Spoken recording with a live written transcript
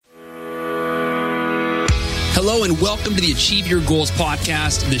Hello and welcome to the Achieve Your Goals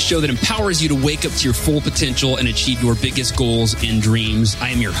podcast, the show that empowers you to wake up to your full potential and achieve your biggest goals and dreams. I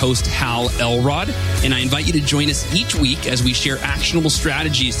am your host, Hal Elrod, and I invite you to join us each week as we share actionable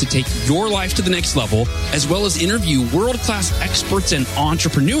strategies to take your life to the next level, as well as interview world-class experts and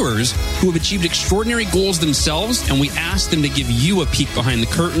entrepreneurs who have achieved extraordinary goals themselves, and we ask them to give you a peek behind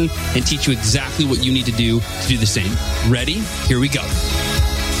the curtain and teach you exactly what you need to do the same. Ready? Here we go.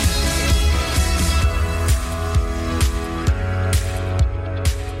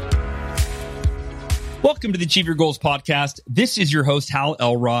 Welcome to the Achieve Your Goals podcast. This is your host, Hal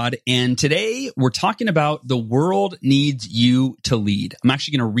Elrod, and today we're talking about the world needs you to lead. I'm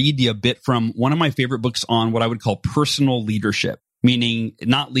actually going to read you a bit from one of my favorite books on what I would call personal leadership, meaning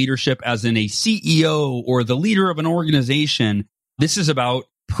not leadership as in a CEO or the leader of an organization. This is about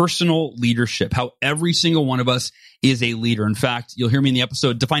personal leadership, how every single one of us is a leader. In fact, you'll hear me in the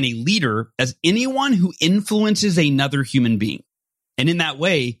episode define a leader as anyone who influences another human being. And in that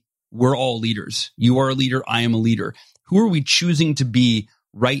way, we're all leaders. You are a leader. I am a leader. Who are we choosing to be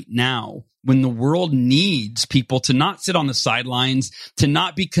right now when the world needs people to not sit on the sidelines, to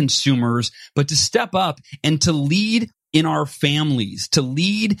not be consumers, but to step up and to lead in our families, to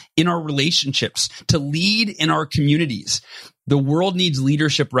lead in our relationships, to lead in our communities? The world needs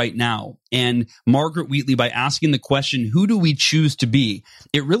leadership right now. And Margaret Wheatley, by asking the question, who do we choose to be?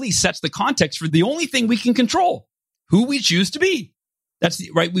 It really sets the context for the only thing we can control, who we choose to be.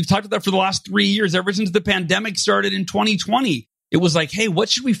 Right. We've talked about that for the last 3 years, ever since the pandemic started in 2020. It was like, hey, what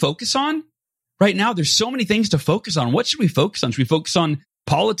should we focus on? Right now, there's so many things to focus on. What should we focus on? Should we focus on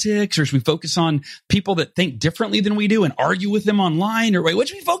politics, or should we focus on people that think differently than we do and argue with them online? Or what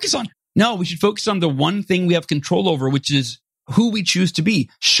should we focus on? No, we should focus on the one thing we have control over, which is who we choose to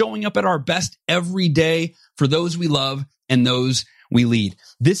be, showing up at our best every day for those we love and those we lead.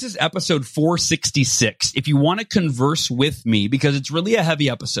 This is episode 466. If you want to converse with me, because it's really a heavy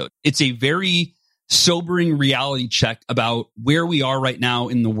episode, it's a very sobering reality check about where we are right now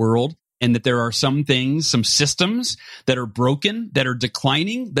in the world, and that there are some things, some systems that are broken, that are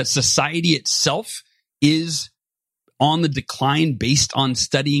declining, that society itself is on the decline based on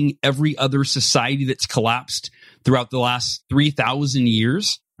studying every other society that's collapsed throughout the last 3,000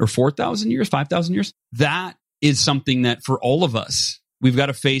 years or 4,000 years, 5,000 years. That is something that for all of us, we've got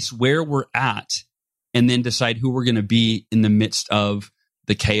to face where we're at and then decide who we're going to be in the midst of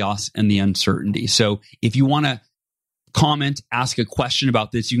the chaos and the uncertainty. So if you want to comment, ask a question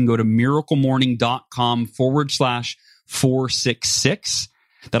about this, you can go to miraclemorning.com/466.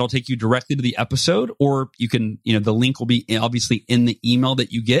 That'll take you directly to the episode, or you can, the link will be obviously in the email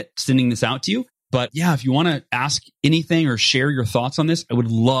that you get sending this out to you. But yeah, if you want to ask anything or share your thoughts on this, I would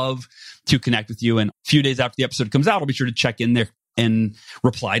love to connect with you. And a few days after the episode comes out, I'll be sure to check in there and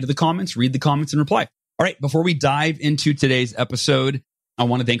reply to the comments, read the comments and reply. All right, before we dive into today's episode, I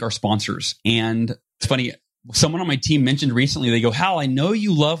want to thank our sponsors. And it's funny, someone on my team mentioned recently, they go, Hal, I know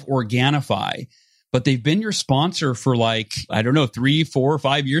you love Organifi, but they've been your sponsor for 3, 4,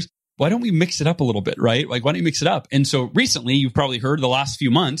 5 years. Why don't we mix it up a little bit, right? Why don't you mix it up? And so recently, you've probably heard the last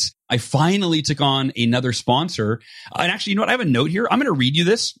few months, I finally took on another sponsor. And actually, you know what? I have a note here. I'm going to read you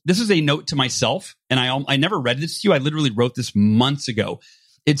this. This is a note to myself. And I never read this to you. I literally wrote this months ago.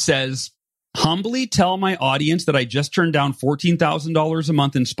 It says, humbly tell my audience that I just turned down $14,000 a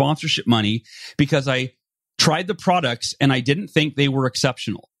month in sponsorship money because I tried the products and I didn't think they were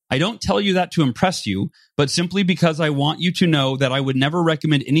exceptional. I don't tell you that to impress you, but simply because I want you to know that I would never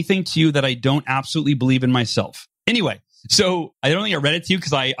recommend anything to you that I don't absolutely believe in myself. Anyway, so I don't think I read it to you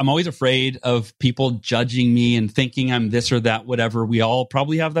because I'm always afraid of people judging me and thinking I'm this or that, whatever. We all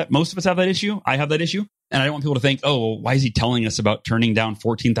probably have that. Most of us have that issue. I have that issue. And I don't want people to think, oh, well, why is he telling us about turning down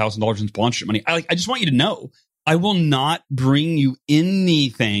 $14,000 in sponsorship money? I just want you to know, I will not bring you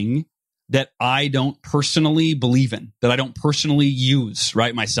anything that I don't personally believe in, that I don't personally use,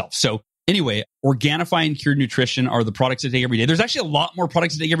 right, myself. So anyway, Organifi and Cured Nutrition are the products I take every day. There's actually a lot more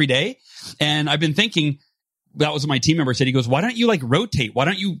products I take every day. And I've been thinking, that was what my team member said. He goes, why don't you rotate? Why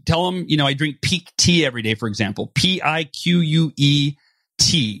don't you tell them, I drink Pique tea every day, for example, PIQUET,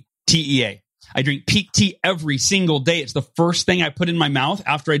 TEA. I drink Pique tea every single day. It's the first thing I put in my mouth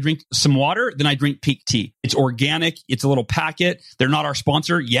after I drink some water. Then I drink Pique tea. It's organic. It's a little packet. They're not our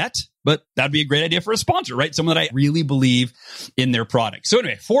sponsor yet, but that'd be a great idea for a sponsor, right? Someone that I really believe in their product. So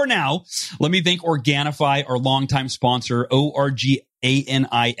anyway, for now, let me thank Organifi, our longtime sponsor, ORGANIFI.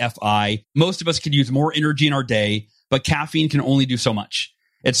 Most of us could use more energy in our day, but caffeine can only do so much.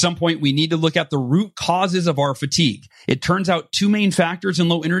 At some point, we need to look at the root causes of our fatigue. It turns out two main factors in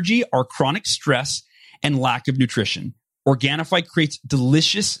low energy are chronic stress and lack of nutrition. Organifi creates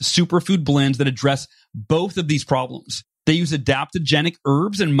delicious superfood blends that address both of these problems. They use adaptogenic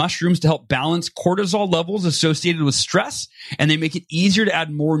herbs and mushrooms to help balance cortisol levels associated with stress, and they make it easier to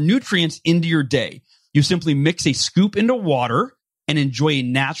add more nutrients into your day. You simply mix a scoop into water and enjoy a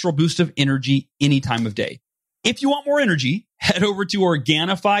natural boost of energy any time of day. If you want more energy, head over to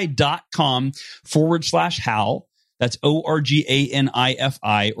Organifi.com/Hal. That's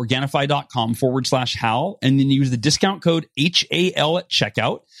ORGANIFI, Organifi.com/Hal. And then use the discount code HAL at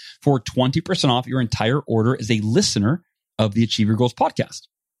checkout for 20% off your entire order as a listener of the Achieve Your Goals podcast.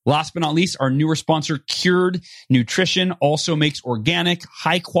 Last but not least, our newer sponsor, Cured Nutrition, also makes organic,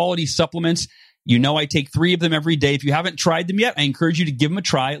 high-quality supplements. You know I take 3 of them every day. If you haven't tried them yet, I encourage you to give them a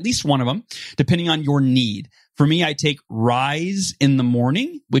try, at least one of them, depending on your need. For me, I take Rise in the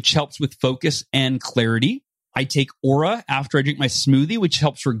morning, which helps with focus and clarity. I take Aura after I drink my smoothie, which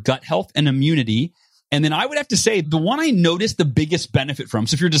helps for gut health and immunity. And then I would have to say the one I noticed the biggest benefit from.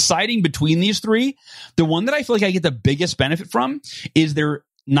 So if you're deciding between these 3, the one that I feel like I get the biggest benefit from is their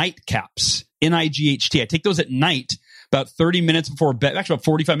night caps, NIGHT. I take those at night about 30 minutes before bed, actually about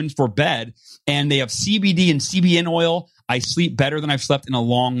 45 minutes before bed. And they have CBD and CBN oil. I sleep better than I've slept in a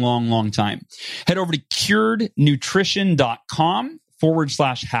long time. Head over to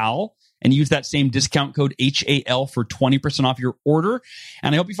curednutrition.com/Hal. and use that same discount code HAL for 20% off your order.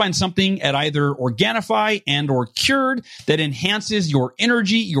 And I hope you find something at either Organifi and or Cured that enhances your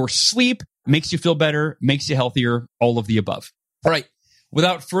energy, your sleep, makes you feel better, makes you healthier, all of the above. All right.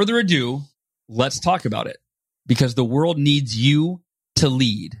 Without further ado, let's talk about it, because the world needs you to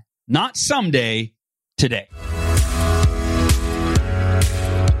lead, not someday, today.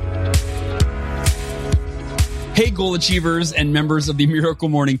 Hey, goal achievers and members of the Miracle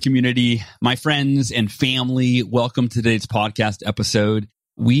Morning community, my friends and family, welcome to today's podcast episode.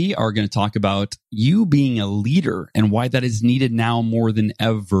 We are going to talk about you being a leader and why that is needed now more than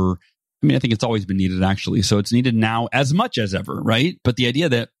ever. I mean, I think it's always been needed, actually. So it's needed now as much as ever, right? But the idea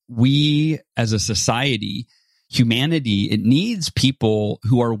that we as a society, humanity, it needs people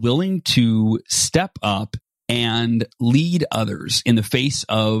who are willing to step up and lead others in the face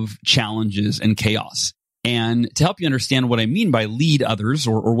of challenges and chaos. And to help you understand what I mean by lead others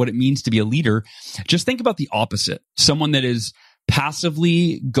or what it means to be a leader, just think about the opposite. Someone that is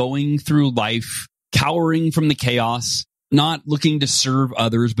passively going through life, cowering from the chaos, not looking to serve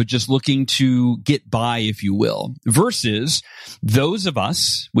others, but just looking to get by, if you will, versus those of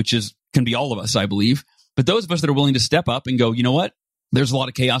us, can be all of us, I believe, but those of us that are willing to step up and go, you know what? There's a lot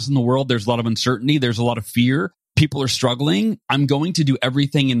of chaos in the world. There's a lot of uncertainty. There's a lot of fear. People are struggling. I'm going to do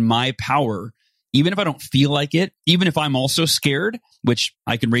everything in my power, even if I don't feel like it, even if I'm also scared, which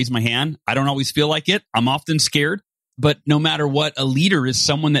I can raise my hand. I don't always feel like it. I'm often scared. But no matter what, a leader is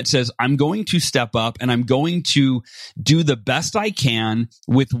someone that says, I'm going to step up and I'm going to do the best I can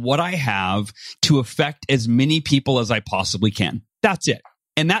with what I have to affect as many people as I possibly can. That's it.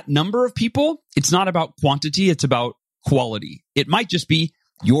 And that number of people, it's not about quantity, it's about quality. It might just be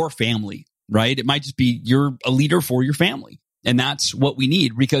your family, right? It might just be you're a leader for your family. And that's what we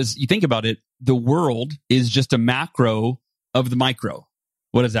need, because you think about it, the world is just a macro of the micro.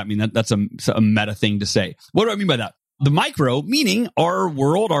 What does that mean? That's a meta thing to say. What do I mean by that? The micro, meaning our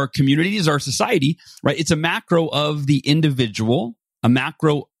world, our communities, our society, right? It's a macro of the individual, a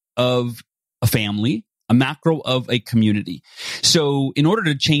macro of a family, a macro of a community. So in order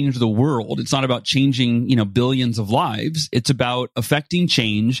to change the world, it's not about changing, billions of lives. It's about affecting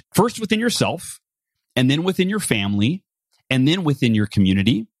change first within yourself, and then within your family, and then within your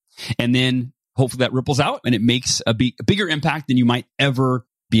community. And then hopefully that ripples out and it makes a bigger impact than you might ever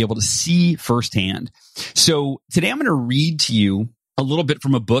be able to see firsthand. So today I'm going to read to you a little bit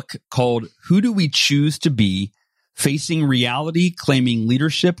from a book called Who Do We Choose to Be? Facing Reality, Claiming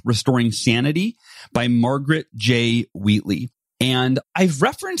Leadership, Restoring Sanity by Margaret J. Wheatley. And I've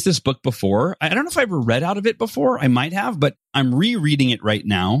referenced this book before. I don't know if I ever read out of it before. I might have, but I'm rereading it right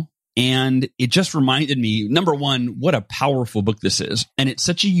now. And it just reminded me, number one, what a powerful book this is. And it's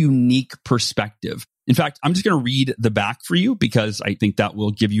such a unique perspective. In fact, I'm just going to read the back for you because I think that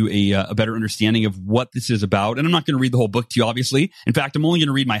will give you a better understanding of what this is about. And I'm not going to read the whole book to you, obviously. In fact, I'm only going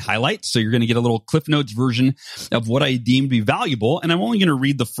to read my highlights. So you're going to get a little Cliff Notes version of what I deem to be valuable. And I'm only going to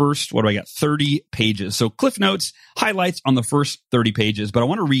read the first, 30 pages. So Cliff Notes, highlights on the first 30 pages. But I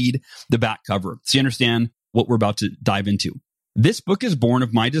want to read the back cover so you understand what we're about to dive into. This book is born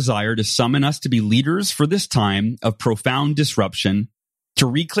of my desire to summon us to be leaders for this time of profound disruption, to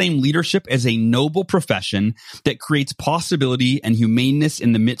reclaim leadership as a noble profession that creates possibility and humaneness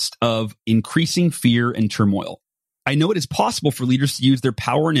in the midst of increasing fear and turmoil. I know it is possible for leaders to use their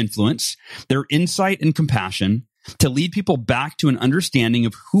power and influence, their insight and compassion, to lead people back to an understanding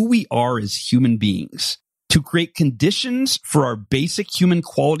of who we are as human beings, to create conditions for our basic human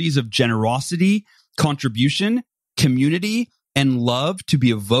qualities of generosity, contribution, community, and love to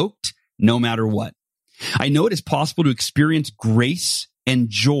be evoked no matter what. I know it is possible to experience grace and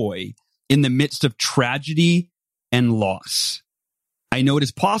joy in the midst of tragedy and loss. I know it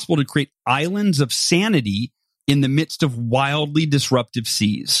is possible to create islands of sanity in the midst of wildly disruptive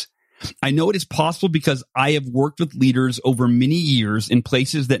seas. I know it is possible because I have worked with leaders over many years in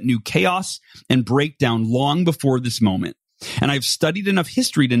places that knew chaos and breakdown long before this moment. And I've studied enough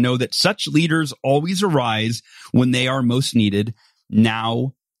history to know that such leaders always arise when they are most needed.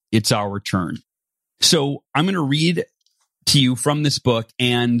 Now it's our turn. So I'm going to read to you from this book,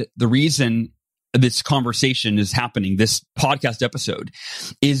 and the reason this conversation is happening, this podcast episode,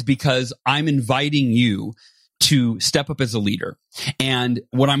 is because I'm inviting you to step up as a leader. And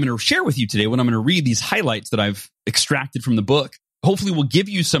what I'm going to share with you today, when I'm going to read these highlights that I've extracted from the book, hopefully will give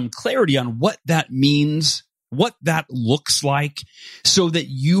you some clarity on what that means, what that looks like, so that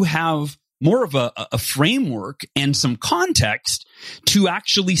you have more of a framework and some context to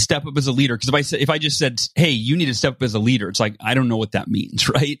actually step up as a leader. Because if I just said, hey, you need to step up as a leader, it's like, I don't know what that means,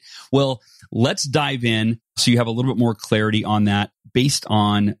 right? Well, let's dive in so you have a little bit more clarity on that, based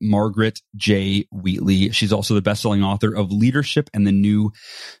on Margaret J. Wheatley. She's also the best-selling author of Leadership and the New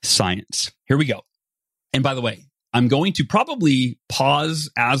Science. Here we go. And by the way, I'm going to probably pause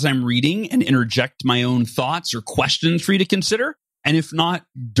as I'm reading and interject my own thoughts or questions for you to consider. And if not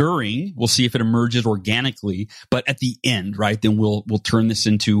during, we'll see if it emerges organically. But at the end, right, then we'll turn this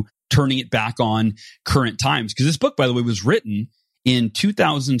into turning it back on current times. Because this book, by the way, was written in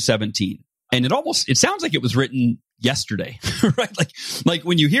 2017. And it sounds like it was written yesterday, right? Like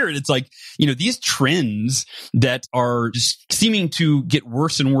when you hear it, it's like, these trends that are just seeming to get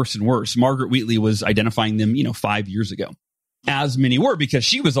worse and worse and worse. Margaret Wheatley was identifying them, 5 years ago. As many were, because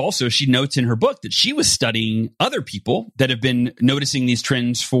she notes in her book that she was studying other people that have been noticing these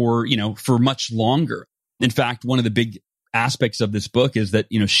trends for much longer. In fact, one of the big aspects of this book is that,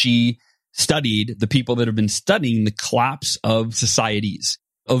 she studied the people that have been studying the collapse of societies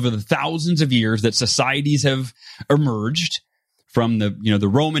over the thousands of years that societies have emerged from the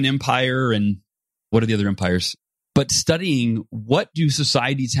Roman Empire and what are the other empires? But studying what do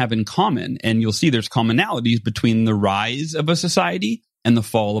societies have in common, and you'll see there's commonalities between the rise of a society and the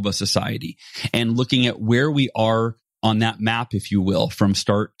fall of a society, and looking at where we are on that map, if you will, from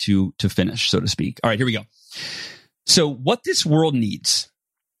start to finish, so to speak. All right, here we go. So what this world needs,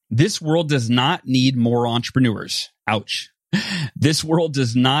 this world does not need more entrepreneurs. Ouch. This world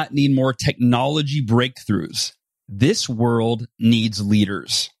does not need more technology breakthroughs. This world needs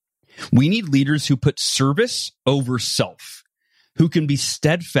leaders. We need leaders who put service over self, who can be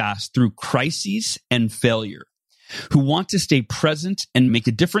steadfast through crises and failure, who want to stay present and make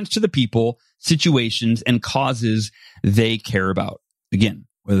a difference to the people, situations, and causes they care about. Again,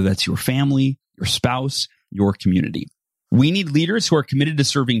 whether that's your family, your spouse, your community. We need leaders who are committed to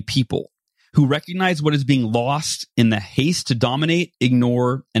serving people, who recognize what is being lost in the haste to dominate,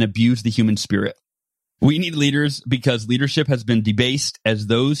 ignore, and abuse the human spirit. We need leaders because leadership has been debased as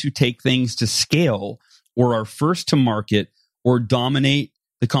those who take things to scale or are first to market or dominate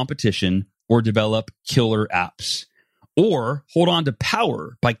the competition or develop killer apps or hold on to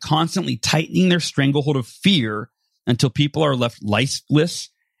power by constantly tightening their stranglehold of fear until people are left lifeless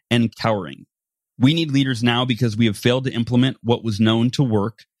and cowering. We need leaders now because we have failed to implement what was known to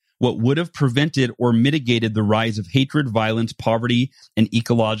work, what would have prevented or mitigated the rise of hatred, violence, poverty, and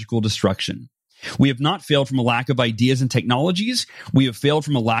ecological destruction. We have not failed from a lack of ideas and technologies. We have failed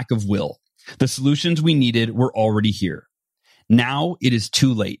from a lack of will. The solutions we needed were already here. Now it is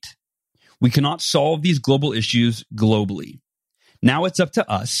too late. We cannot solve these global issues globally. Now it's up to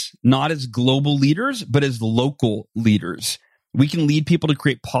us, not as global leaders, but as local leaders. We can lead people to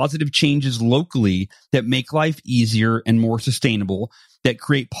create positive changes locally that make life easier and more sustainable, that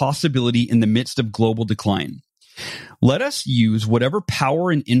create possibility in the midst of global decline. Let us use whatever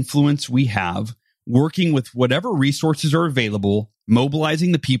power and influence we have, working with whatever resources are available,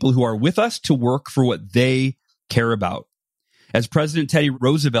 mobilizing the people who are with us to work for what they care about. As President Teddy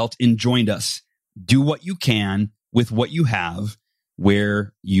Roosevelt enjoined us, do what you can with what you have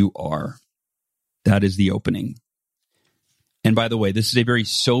where you are. That is the opening. And by the way, this is a very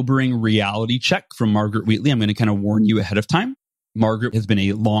sobering reality check from Margaret Wheatley. I'm going to kind of warn you ahead of time. Margaret has been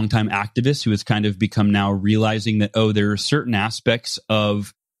a longtime activist who has kind of become now realizing that, there are certain aspects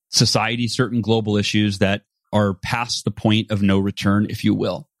of society, certain global issues that are past the point of no return, if you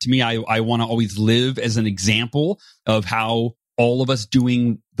will. To me, I want to always live as an example of how all of us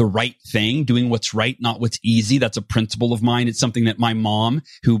doing the right thing, doing what's right, not what's easy. That's a principle of mine. It's something that my mom,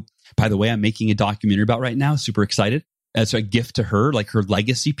 who, by the way, I'm making a documentary about right now, super excited. It's a gift to her, like her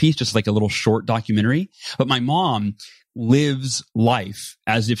legacy piece, just like a little short documentary. But my mom lives life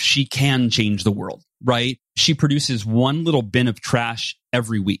as if she can change the world, right? She produces one little bin of trash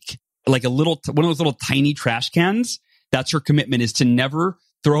every week, like one of those little tiny trash cans. That's her commitment, is to never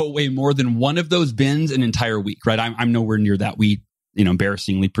throw away more than one of those bins an entire week, right? I'm nowhere near that. We,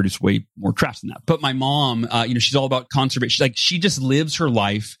 embarrassingly produce way more trash than that. But my mom, she's all about conservation. She just lives her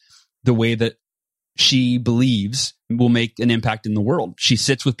life the way that she believes will make an impact in the world. She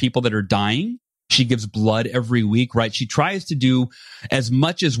sits with people that are dying. She gives blood every week, right? She tries to do as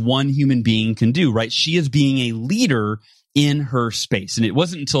much as one human being can do, right? She is being a leader in her space. And it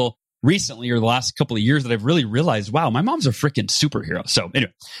wasn't until recently, or the last couple of years, that I've really realized, wow, my mom's a freaking superhero. So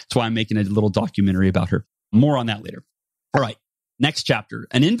anyway, that's why I'm making a little documentary about her. More on that later. All right. Next chapter,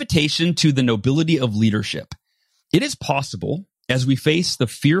 an invitation to the nobility of leadership. It is possible, as we face the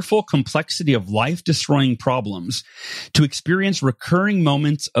fearful complexity of life-destroying problems, to experience recurring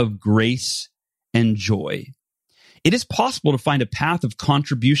moments of grace and joy. It is possible to find a path of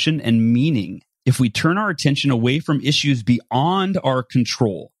contribution and meaning if we turn our attention away from issues beyond our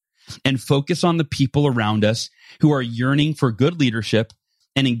control and focus on the people around us who are yearning for good leadership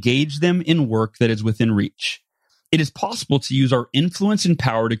and engage them in work that is within reach. It is possible to use our influence and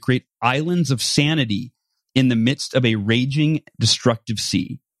power to create islands of sanity in the midst of a raging, destructive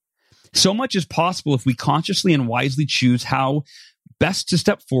sea. So much is possible if we consciously and wisely choose how best to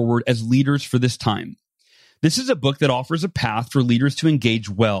step forward as leaders for this time. This is a book that offers a path for leaders to engage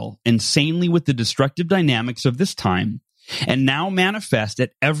well and sanely with the destructive dynamics of this time, and now manifest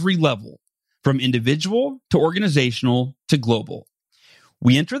at every level, from individual to organizational to global.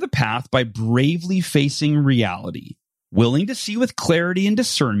 We enter the path by bravely facing reality, willing to see with clarity and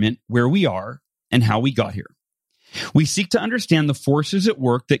discernment where we are and how we got here. We seek to understand the forces at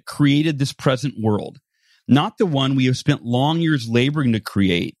work that created this present world, not the one we have spent long years laboring to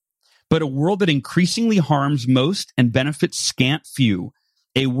create, but a world that increasingly harms most and benefits scant few,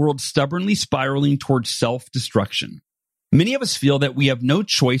 a world stubbornly spiraling towards self-destruction. Many of us feel that we have no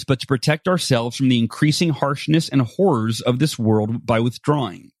choice but to protect ourselves from the increasing harshness and horrors of this world by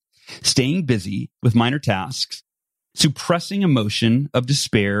withdrawing, staying busy with minor tasks, suppressing emotion of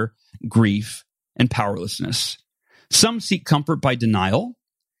despair, grief, and powerlessness. Some seek comfort by denial,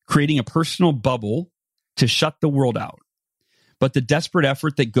 creating a personal bubble to shut the world out. But the desperate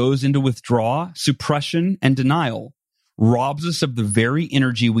effort that goes into withdrawal, suppression, and denial robs us of the very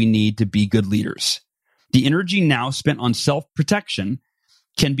energy we need to be good leaders. The energy now spent on self-protection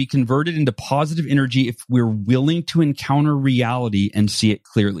can be converted into positive energy if we're willing to encounter reality and see it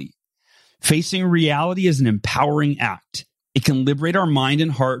clearly. Facing reality is an empowering act. It can liberate our mind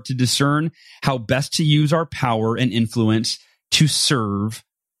and heart to discern how best to use our power and influence to serve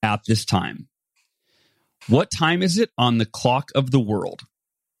at this time. What time is it on the clock of the world?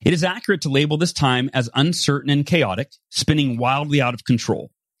 It is accurate to label this time as uncertain and chaotic, spinning wildly out of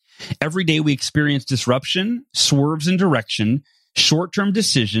control. Every day we experience disruption, swerves in direction, short-term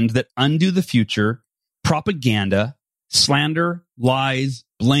decisions that undo the future, propaganda, slander, lies,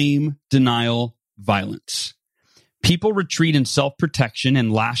 blame, denial, violence. People retreat in self-protection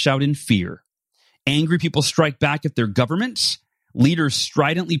and lash out in fear. Angry people strike back at their governments. Leaders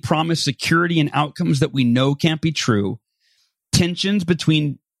stridently promise security and outcomes that we know can't be true. Tensions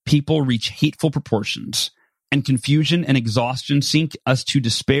between people reach hateful proportions, and confusion and exhaustion sink us to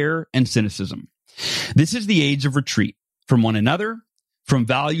despair and cynicism. This is the age of retreat from one another, from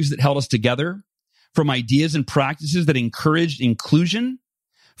values that held us together, from ideas and practices that encouraged inclusion,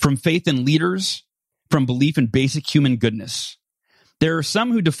 from faith in leaders, from belief in basic human goodness. There are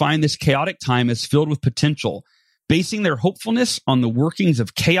some who define this chaotic time as filled with potential, basing their hopefulness on the workings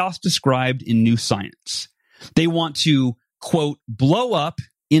of chaos described in New Science. They want to, quote, blow up,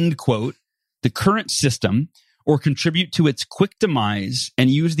 end quote, the current system or contribute to its quick demise and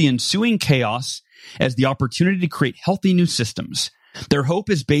use the ensuing chaos as the opportunity to create healthy new systems. Their hope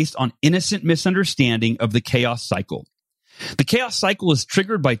is based on innocent misunderstanding of the chaos cycle. The chaos cycle is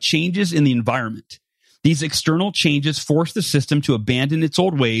triggered by changes in the environment. These external changes force the system to abandon its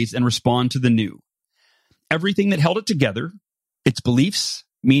old ways and respond to the new. Everything that held it together, its beliefs,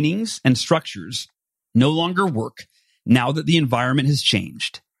 meanings, and structures, no longer work now that the environment has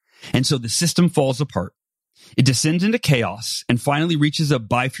changed. And so the system falls apart. It descends into chaos and finally reaches a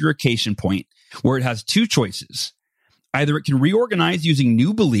bifurcation point where it has two choices. Either it can reorganize using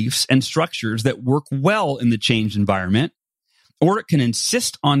new beliefs and structures that work well in the changed environment, or it can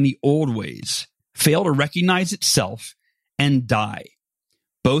insist on the old ways, fail to recognize itself, and die.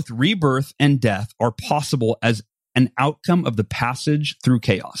 Both rebirth and death are possible as an outcome of the passage through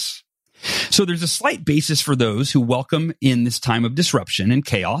chaos. So there's a slight basis for those who welcome in this time of disruption and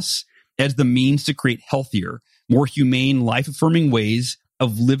chaos as the means to create healthier, more humane, life-affirming ways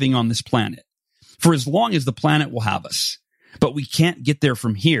of living on this planet for as long as the planet will have us. But we can't get there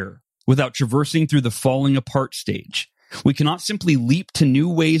from here without traversing through the falling apart stage. We cannot simply leap to new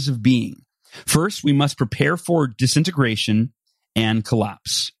ways of being. First, we must prepare for disintegration and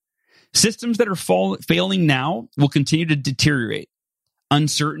collapse. Systems that are failing now will continue to deteriorate.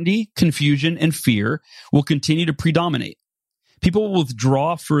 Uncertainty, confusion, and fear will continue to predominate. People will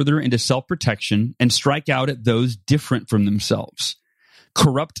withdraw further into self-protection and strike out at those different from themselves.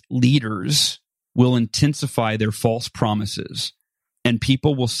 Corrupt leaders will intensify their false promises, and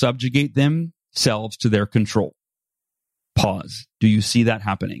people will subjugate themselves to their control. Pause. Do you see that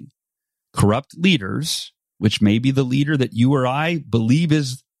happening? Corrupt leaders, which may be the leader that you or I believe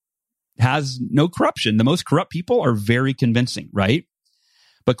has no corruption. The most corrupt people are very convincing, right?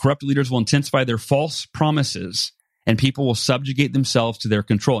 But corrupt leaders will intensify their false promises, and people will subjugate themselves to their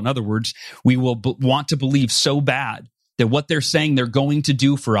control. In other words, we will want to believe so bad that what they're saying they're going to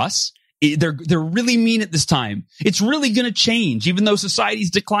do for us, they're really mean at this time. It's really going to change, even though society's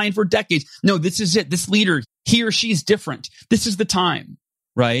declined for decades. No, this is it. This leader, he or she's different. This is the time,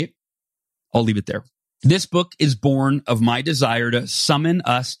 right? I'll leave it there. This book is born of my desire to summon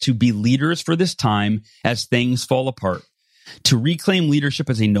us to be leaders for this time as things fall apart, to reclaim leadership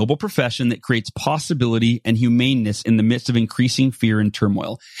as a noble profession that creates possibility and humaneness in the midst of increasing fear and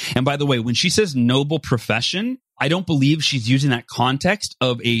turmoil. And by the way, when she says noble profession, I don't believe she's using that context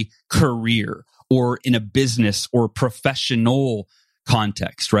of a career or in a business or professional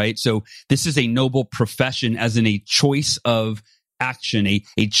context, right? So this is a noble profession as in a choice of action,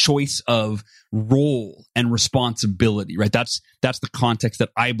 a choice of role and responsibility, right? That's the context that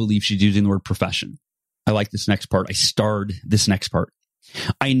I believe she's using the word profession. I like this next part. I starred this next part.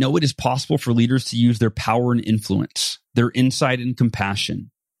 I know it is possible for leaders to use their power and influence, their insight and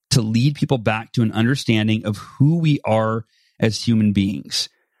compassion to lead people back to an understanding of who we are as human beings,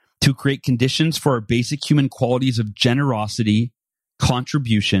 to create conditions for our basic human qualities of generosity,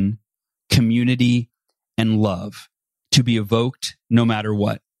 contribution, community, and love to be evoked no matter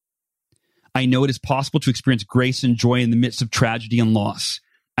what. I know it is possible to experience grace and joy in the midst of tragedy and loss.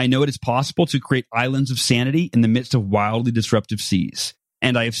 I know it is possible to create islands of sanity in the midst of wildly disruptive seas.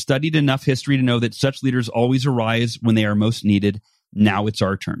 And I have studied enough history to know that such leaders always arise when they are most needed. Now it's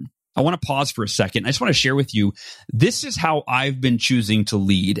our turn. I want to pause for a second. I just want to share with you, this is how I've been choosing to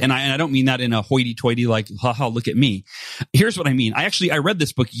lead. And I don't mean that in a hoity-toity, like, haha, look at me. Here's what I mean. I read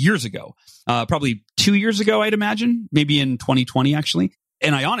this book years ago, probably 2 years ago, I'd imagine, maybe in 2020, actually.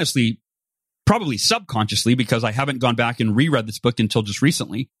 And I honestly, probably subconsciously, because I haven't gone back and reread this book until just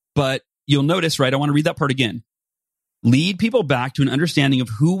recently. But you'll notice, right, I want to read that part again. Lead people back to an understanding of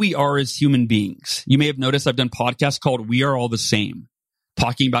who we are as human beings. You may have noticed I've done podcasts called We Are All the Same,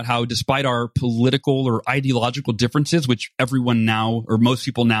 talking about how despite our political or ideological differences, which everyone now, or most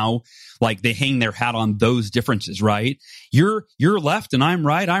people now, like they hang their hat on those differences, right? You're left and I'm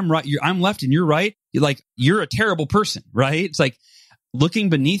right. I'm right. I'm left and you're right. You're a terrible person, right? It's like looking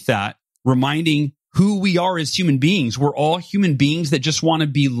beneath that, reminding who we are as human beings. We're all human beings that just want to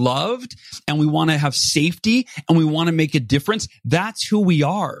be loved and we want to have safety and we want to make a difference. That's who we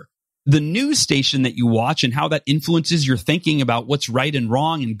are. The news station that you watch and how that influences your thinking about what's right and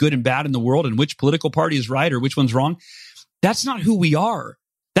wrong and good and bad in the world and which political party is right or which one's wrong, that's not who we are.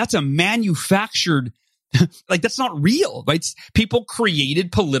 That's a manufactured, that's not real, right? People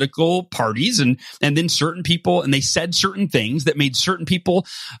created political parties and then certain people, and they said certain things that made certain people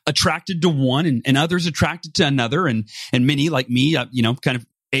attracted to one and others attracted to another. And many like me, kind of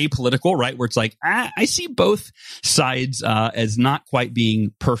apolitical, right? Where it's like, I see both sides as not quite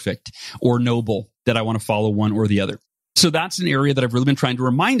being perfect or noble, that I want to follow one or the other. So that's an area that I've really been trying to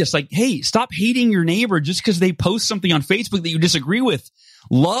remind us, like, hey, stop hating your neighbor just because they post something on Facebook that you disagree with.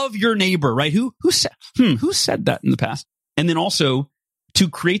 Love your neighbor, right? Who said that in the past? And then also to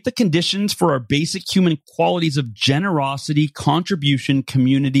create the conditions for our basic human qualities of generosity, contribution,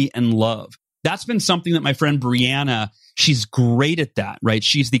 community, and love. That's been something that my friend Brianna, she's great at that, right?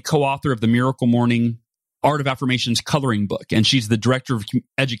 She's the co-author of the Miracle Morning Art of Affirmations coloring book, and she's the director of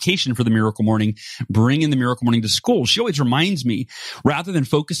education for the Miracle Morning, bringing the Miracle Morning to school. She always reminds me, rather than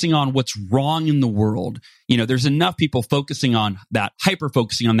focusing on what's wrong in the world, there's enough people focusing on that,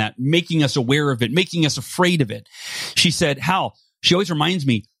 hyper-focusing on that, making us aware of it, making us afraid of it. She said, Hal, she always reminds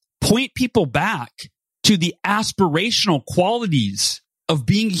me, point people back to the aspirational qualities of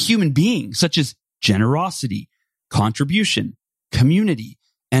being a human being, such as generosity, contribution, community,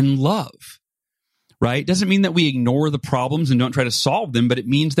 and love. Right? Doesn't mean that we ignore the problems and don't try to solve them, but it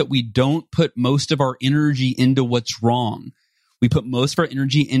means that we don't put most of our energy into what's wrong. We put most of our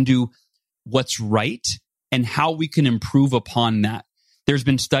energy into what's right and how we can improve upon that. There's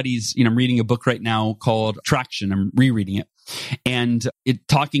been studies, I'm reading a book right now called Traction. I'm rereading it. And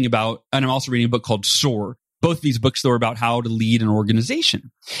talking about, and I'm also reading a book called Soar. Both of these books, though, are about how to lead an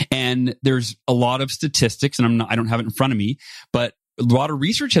organization. And there's a lot of statistics, and I don't have it in front of me, but a lot of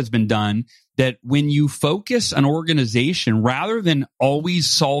research has been done that when you focus an organization, rather than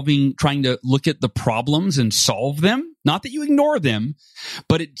always trying to look at the problems and solve them, not that you ignore them,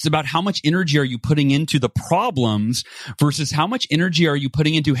 but it's about how much energy are you putting into the problems versus how much energy are you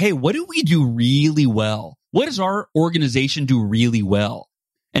putting into, hey, what do we do really well? What does our organization do really well?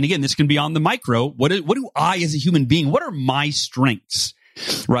 And again, this can be on the micro. What do I as a human being, what are my strengths,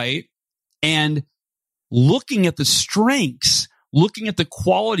 right? And looking at the strengths, looking at the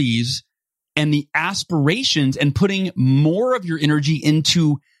qualities and the aspirations and putting more of your energy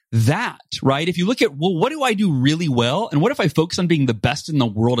into that, right? If you look at, well, what do I do really well? And what if I focus on being the best in the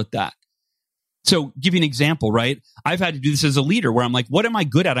world at that? So give you an example, right? I've had to do this as a leader where I'm like, what am I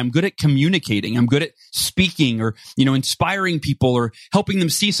good at? I'm good at communicating. I'm good at speaking or, inspiring people or helping them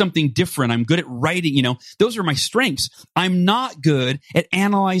see something different. I'm good at writing, those are my strengths. I'm not good at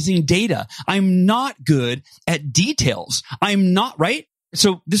analyzing data. I'm not good at details. I'm not, right?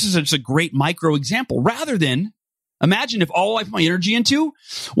 So this is just a great micro example. Rather than, imagine if all I put my energy into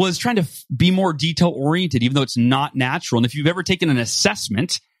was trying to be more detail oriented, even though it's not natural. And if you've ever taken an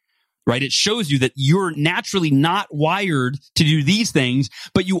assessment, right, it shows you that you're naturally not wired to do these things,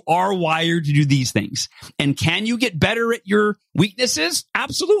 but you are wired to do these things. And can you get better at your weaknesses?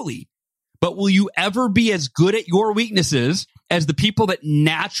 Absolutely. But will you ever be as good at your weaknesses as the people that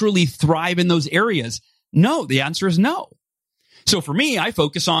naturally thrive in those areas? No, the answer is no. So for me, I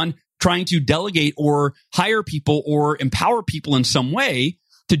focus on trying to delegate or hire people or empower people in some way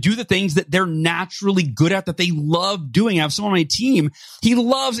to do the things that they're naturally good at, that they love doing. I have someone on my team, he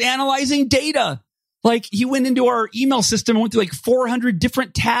loves analyzing data. Like he went into our email system and went through like 400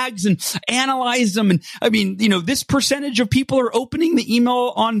 different tags and analyzed them. And I mean, this percentage of people are opening the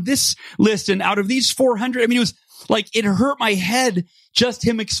email on this list. And out of these 400, it was like, it hurt my head just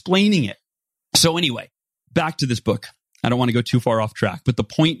him explaining it. So anyway, back to this book. I don't want to go too far off track, but the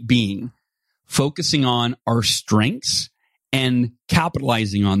point being, focusing on our strengths and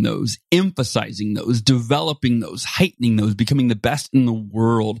capitalizing on those, emphasizing those, developing those, heightening those, becoming the best in the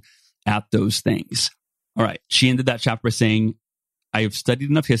world at those things. All right. She ended that chapter by saying, I have studied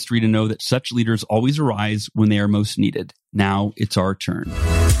enough history to know that such leaders always arise when they are most needed. Now it's our turn.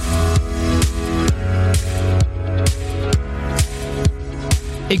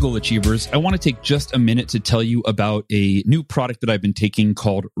 Hey, Goal Achievers, I want to take just a minute to tell you about a new product that I've been taking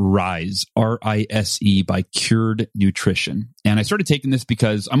called Rise, R-I-S-E, by Cured Nutrition. And I started taking this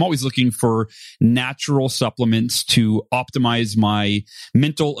because I'm always looking for natural supplements to optimize my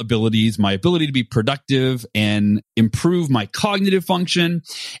mental abilities, my ability to be productive and improve my cognitive function.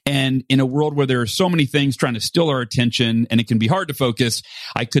 And in a world where there are so many things trying to steal our attention and it can be hard to focus,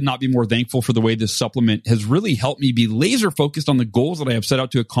 I could not be more thankful for the way this supplement has really helped me be laser focused on the goals that I have set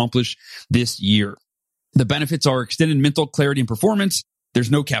out to accomplish this year. The benefits are extended mental clarity and performance. There's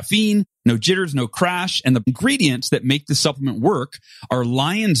no caffeine, no jitters, no crash. And the ingredients that make the supplement work are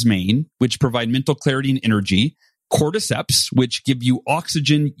lion's mane, which provide mental clarity and energy, cordyceps, which give you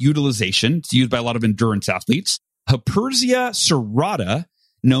oxygen utilization. It's used by a lot of endurance athletes, Hapersia serrata,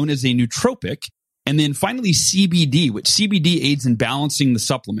 known as a nootropic, and then finally CBD, which CBD aids in balancing the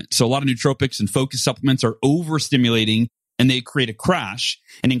supplement. So a lot of nootropics and focus supplements are overstimulating and they create a crash,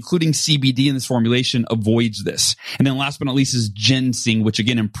 and including CBD in this formulation avoids this. And then last but not least is ginseng, which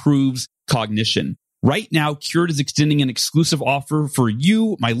again improves cognition. Right now, Cured is extending an exclusive offer for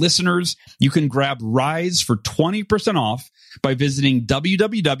you, my listeners. You can grab Rise for 20% off by visiting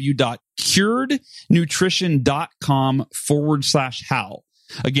www.curednutrition.com/Hal.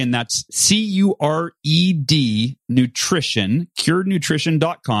 Again, that's CURED nutrition,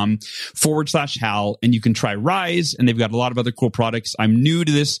 curednutrition.com/Hal. And you can try Rise, and they've got a lot of other cool products. I'm new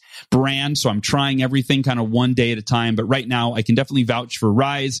to this brand, so I'm trying everything kind of one day at a time. But right now, I can definitely vouch for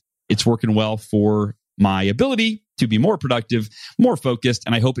Rise. It's working well for my ability to be more productive, more focused,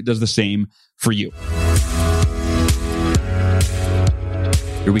 and I hope it does the same for you.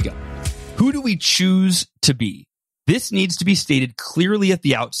 Here we go. Who do we choose to be? This needs to be stated clearly at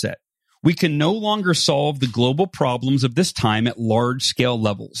the outset. We can no longer solve the global problems of this time at large-scale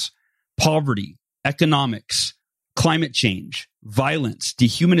levels. Poverty, economics, climate change, violence,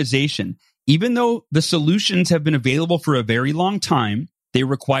 dehumanization, Even though the solutions have been available for a very long time, they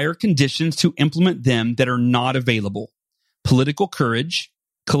require conditions to implement them that are not available. Political courage,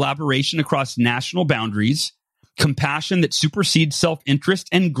 collaboration across national boundaries, compassion that supersedes self-interest,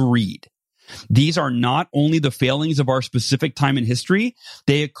 and greed. These are not only the failings of our specific time in history,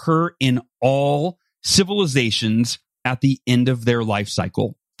 they occur in all civilizations at the end of their life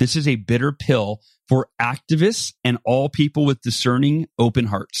cycle. This is a bitter pill for activists and all people with discerning, open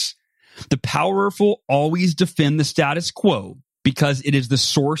hearts. The powerful always defend the status quo because it is the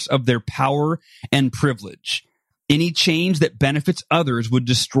source of their power and privilege. Any change that benefits others would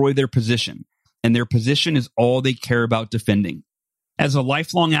destroy their position, and their position is all they care about defending. As a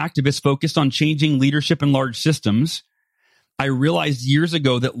lifelong activist focused on changing leadership in large systems, I realized years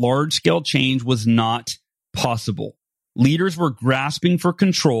ago that large-scale change was not possible. Leaders were grasping for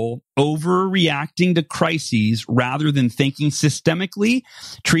control, overreacting to crises rather than thinking systemically,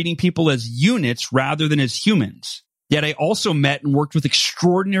 treating people as units rather than as humans. Yet I also met and worked with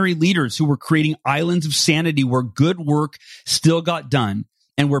extraordinary leaders who were creating islands of sanity where good work still got done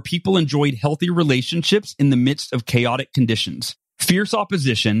and where people enjoyed healthy relationships in the midst of chaotic conditions. Fierce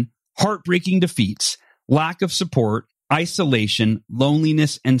opposition, heartbreaking defeats, lack of support, isolation,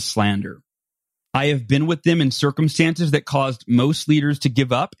 loneliness, and slander. I have been with them in circumstances that caused most leaders to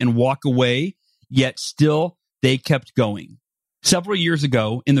give up and walk away, yet still they kept going. Several years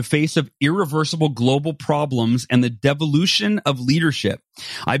ago, in the face of irreversible global problems and the devolution of leadership,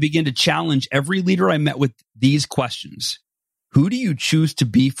 I began to challenge every leader I met with these questions. Who do you choose to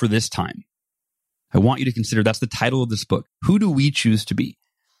be for this time? I want you to consider, that's the title of this book. Who do we choose to be?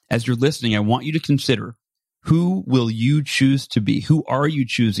 As you're listening, I want you to consider, who will you choose to be? Who are you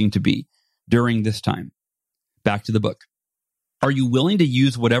choosing to be during this time? Back to the book. Are you willing to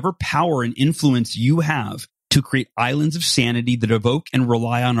use whatever power and influence you have to create islands of sanity that evoke and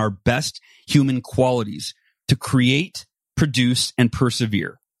rely on our best human qualities to create, produce, and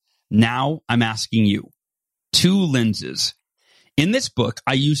persevere? Now I'm asking you. 2 lenses. In this book,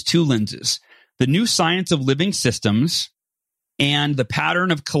 I use 2 lenses. The New Science of Living Systems and The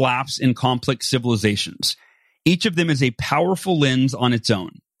Pattern of Collapse in Complex Civilizations. Each of them is a powerful lens on its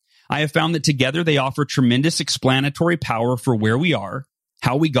own. I have found that together they offer tremendous explanatory power for where we are,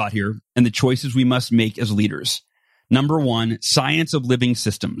 how we got here, and the choices we must make as leaders. Number 1, Science of Living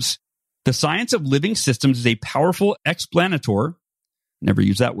Systems. The Science of Living Systems is a powerful explanator, never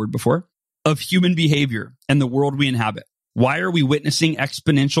used that word before, of human behavior and the world we inhabit. Why are we witnessing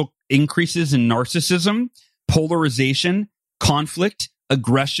exponential increases in narcissism, polarization, conflict,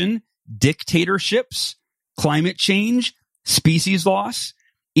 aggression, dictatorships, climate change, species loss?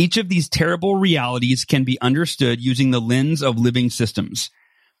 Each of these terrible realities can be understood using the lens of living systems.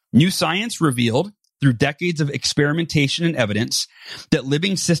 New science revealed, through decades of experimentation and evidence, that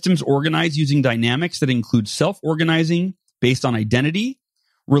living systems organize using dynamics that include self-organizing based on identity,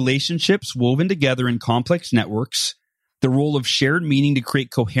 relationships woven together in complex networks, the role of shared meaning to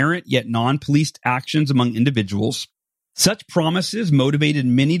create coherent yet non-policed actions among individuals. Such promises motivated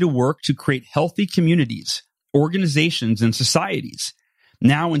many to work to create healthy communities, organizations, and societies.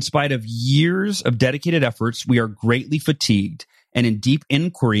 Now, in spite of years of dedicated efforts, we are greatly fatigued and in deep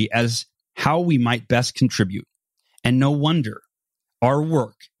inquiry as how we might best contribute. And no wonder. Our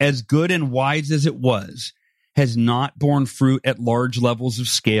work, as good and wise as it was, has not borne fruit at large levels of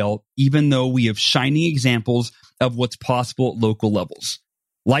scale, even though we have shining examples of what's possible at local levels.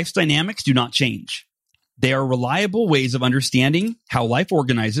 Life's dynamics do not change. They are reliable ways of understanding how life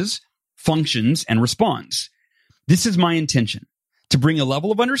organizes, functions, and responds. This is my intention, to bring a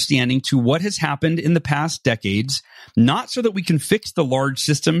level of understanding to what has happened in the past decades, not so that we can fix the large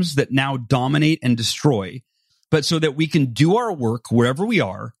systems that now dominate and destroy, but so that we can do our work wherever we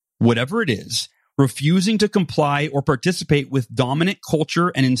are, whatever it is, refusing to comply or participate with dominant culture,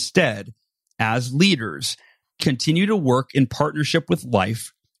 and instead, as leaders, continue to work in partnership with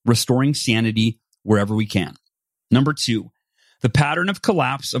life, restoring sanity wherever we can. Number 2, the pattern of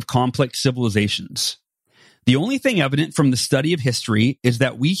collapse of complex civilizations. The only thing evident from the study of history is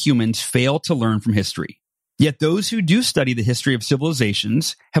that we humans fail to learn from history. Yet those who do study the history of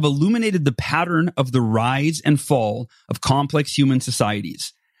civilizations have illuminated the pattern of the rise and fall of complex human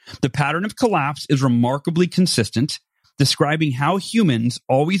societies. The pattern of collapse is remarkably consistent, describing how humans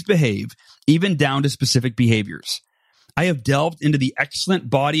always behave, even down to specific behaviors. I have delved into the excellent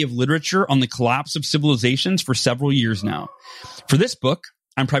body of literature on the collapse of civilizations for several years now. For this book,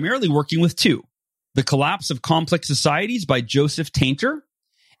 I'm primarily working with 2. The Collapse of Complex Societies by Joseph Tainter,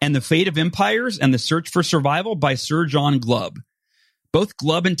 and The Fate of Empires and the Search for Survival by Sir John Glubb. Both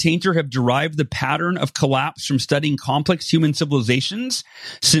Glubb and Tainter have derived the pattern of collapse from studying complex human civilizations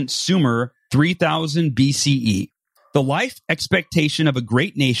since Sumer 3000 BCE. The life expectation of a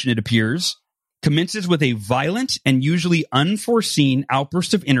great nation, it appears, commences with a violent and usually unforeseen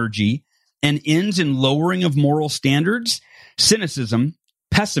outburst of energy and ends in lowering of moral standards, cynicism,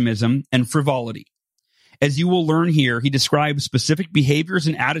 pessimism, and frivolity. As you will learn here, he describes specific behaviors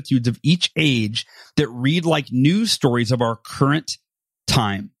and attitudes of each age that read like news stories of our current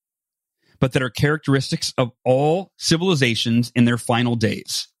time, but that are characteristics of all civilizations in their final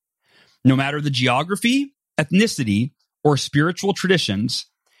days. No matter the geography, ethnicity, or spiritual traditions,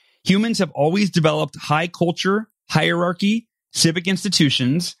 humans have always developed high culture, hierarchy, civic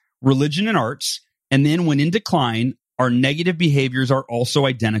institutions, religion and arts, and then when in decline, our negative behaviors are also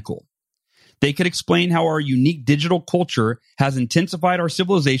identical. They could explain how our unique digital culture has intensified our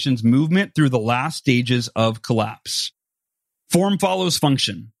civilization's movement through the last stages of collapse. Form follows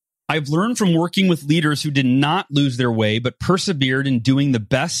function. I've learned from working with leaders who did not lose their way, but persevered in doing the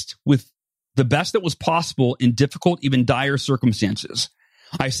best that was possible in difficult, even dire circumstances.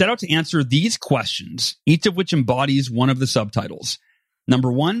 I set out to answer these questions, each of which embodies one of the subtitles.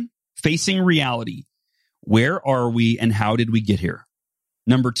 Number 1, facing reality. Where are we and how did we get here?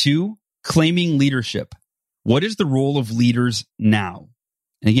 Number 2, claiming leadership. What is the role of leaders now?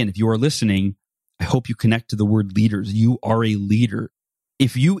 And again, if you are listening, I hope you connect to the word leaders. You are a leader.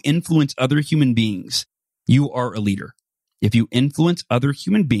 If you influence other human beings, you are a leader. If you influence other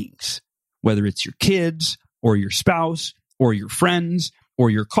human beings, whether it's your kids or your spouse or your friends or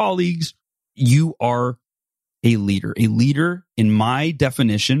your colleagues, you are a leader. A leader, in my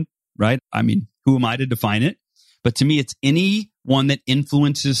definition, right? I mean, who am I to define it? But to me, it's anyone that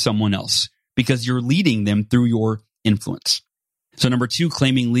influences someone else because you're leading them through your influence. So number 2,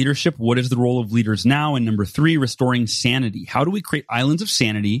 claiming leadership. What is the role of leaders now? And number 3, restoring sanity. How do we create islands of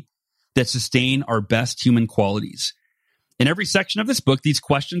sanity that sustain our best human qualities? In every section of this book, these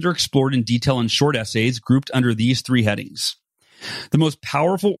questions are explored in detail in short essays grouped under these 3 headings. The most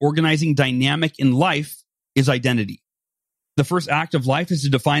powerful organizing dynamic in life is identity. The first act of life is to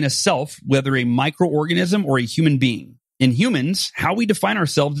define a self, whether a microorganism or a human being. In humans, how we define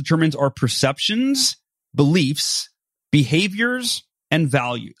ourselves determines our perceptions, beliefs, behaviors, and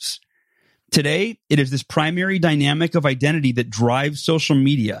values. Today, it is this primary dynamic of identity that drives social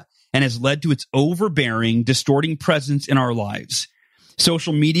media and has led to its overbearing, distorting presence in our lives.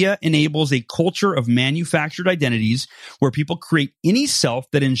 Social media enables a culture of manufactured identities where people create any self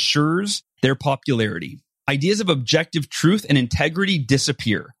that ensures their popularity. Ideas of objective truth and integrity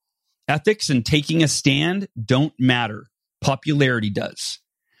disappear. Ethics and taking a stand don't matter. Popularity does.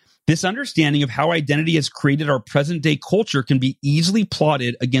 This understanding of how identity has created our present-day culture can be easily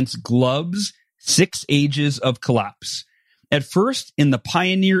plotted against Glubb's 6 ages of collapse. At first, in the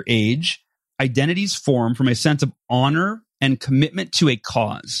pioneer age, identities form from a sense of honor and commitment to a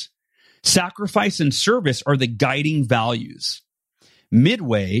cause. Sacrifice and service are the guiding values.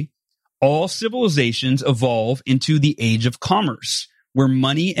 Midway, all civilizations evolve into the age of commerce, where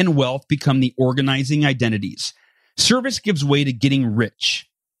money and wealth become the organizing identities. Service gives way to getting rich.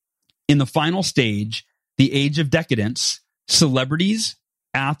 In the final stage, the age of decadence, celebrities,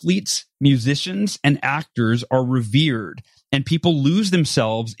 athletes, musicians, and actors are revered, and people lose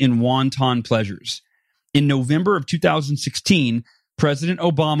themselves in wanton pleasures. In November of 2016, President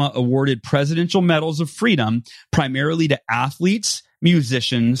Obama awarded Presidential Medals of Freedom primarily to athletes,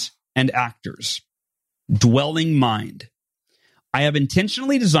 musicians, and actors. Dwelling mind. I have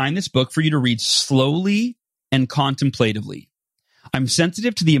intentionally designed this book for you to read slowly and contemplatively. I'm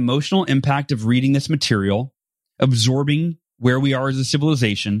sensitive to the emotional impact of reading this material, absorbing where we are as a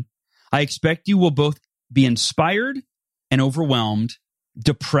civilization. I expect you will both be inspired and overwhelmed,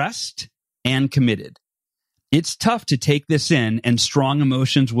 depressed and committed. It's tough to take this in, and strong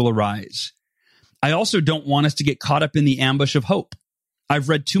emotions will arise. I also don't want us to get caught up in the ambush of hope. I've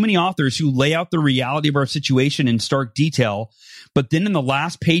read too many authors who lay out the reality of our situation in stark detail, but then in the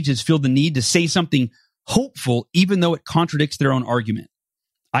last pages feel the need to say something hopeful, even though it contradicts their own argument.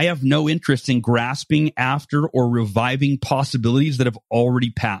 I have no interest in grasping after or reviving possibilities that have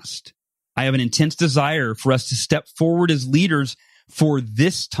already passed. I have an intense desire for us to step forward as leaders for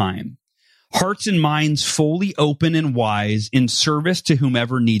this time, hearts and minds fully open and wise in service to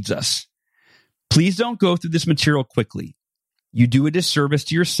whomever needs us. Please don't go through this material quickly. You do a disservice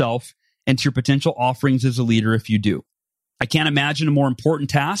to yourself and to your potential offerings as a leader if you do. I can't imagine a more important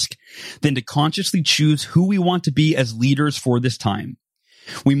task than to consciously choose who we want to be as leaders for this time.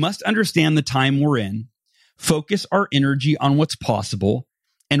 We must understand the time we're in, focus our energy on what's possible,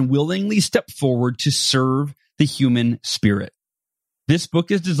 and willingly step forward to serve the human spirit. This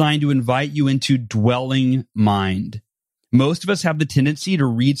book is designed to invite you into dwelling mind. Most of us have the tendency to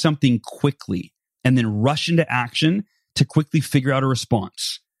read something quickly and then rush into action to quickly figure out a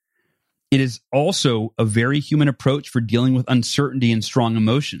response. It is also a very human approach for dealing with uncertainty and strong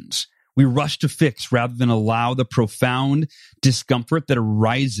emotions. We rush to fix rather than allow the profound discomfort that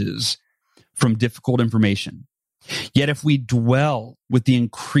arises from difficult information. Yet if we dwell with the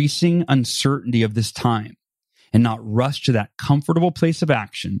increasing uncertainty of this time and not rush to that comfortable place of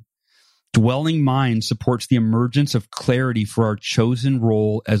action, dwelling mind supports the emergence of clarity for our chosen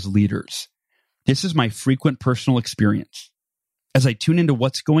role as leaders. This is my frequent personal experience. As I tune into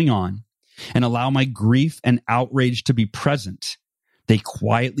what's going on and allow my grief and outrage to be present, they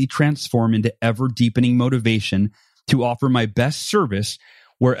quietly transform into ever-deepening motivation to offer my best service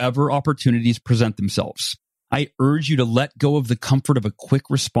wherever opportunities present themselves. I urge you to let go of the comfort of a quick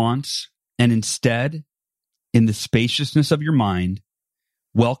response and instead, in the spaciousness of your mind,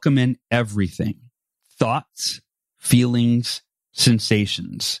 welcome in everything: thoughts, feelings,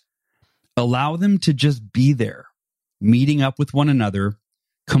 sensations. Allow them to just be there, meeting up with one another,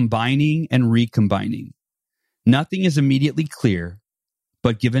 combining and recombining. Nothing is immediately clear,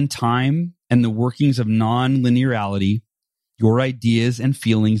 but given time and the workings of non-linearity, your ideas and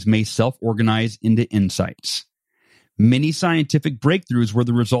feelings may self-organize into insights. Many scientific breakthroughs were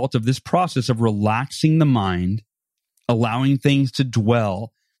the result of this process of relaxing the mind, allowing things to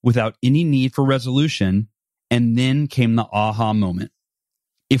dwell without any need for resolution, and then came the aha moment.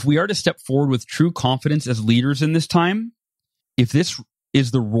 If we are to step forward with true confidence as leaders in this time, if this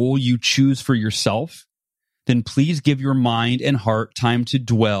is the role you choose for yourself, then please give your mind and heart time to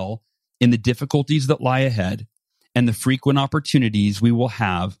dwell in the difficulties that lie ahead and the frequent opportunities we will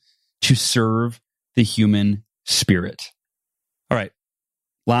have to serve the human spirit. All right.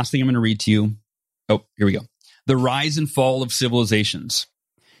 Last thing I'm going to read to you. Oh, here we go. The rise and fall of civilizations.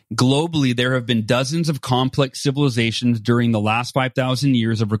 Globally, there have been dozens of complex civilizations during the last 5,000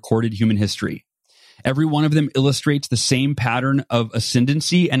 years of recorded human history. Every one of them illustrates the same pattern of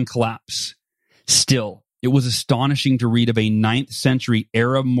ascendancy and collapse. Still, it was astonishing to read of a 9th century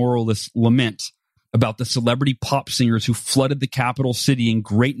Arab moralist lament about the celebrity pop singers who flooded the capital city in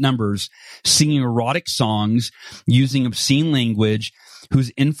great numbers, singing erotic songs, using obscene language, whose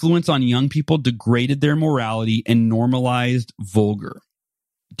influence on young people degraded their morality and normalized vulgar.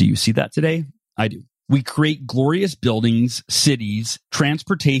 Do you see that today? I do. We create glorious buildings, cities,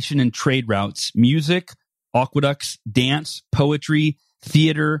 transportation and trade routes, music, aqueducts, dance, poetry,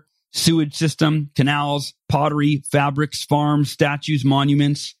 theater, sewage system, canals, pottery, fabrics, farms, statues,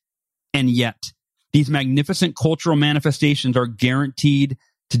 monuments. And yet, these magnificent cultural manifestations are guaranteed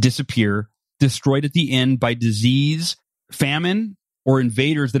to disappear, destroyed at the end by disease, famine, or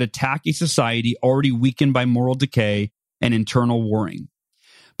invaders that attack a society already weakened by moral decay and internal warring.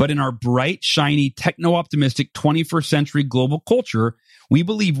 But in our bright, shiny, techno-optimistic 21st century global culture, we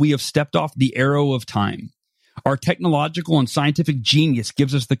believe we have stepped off the arrow of time. Our technological and scientific genius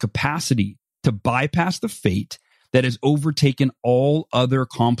gives us the capacity to bypass the fate that has overtaken all other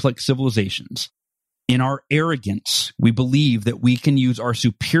complex civilizations. In our arrogance, we believe that we can use our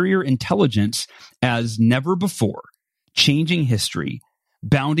superior intelligence as never before, changing history,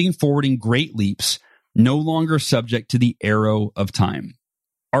 bounding forward in great leaps, no longer subject to the arrow of time.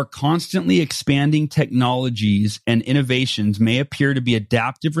 Our constantly expanding technologies and innovations may appear to be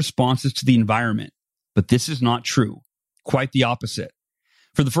adaptive responses to the environment, but this is not true. Quite the opposite.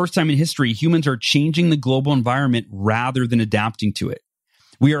 For the first time in history, humans are changing the global environment rather than adapting to it.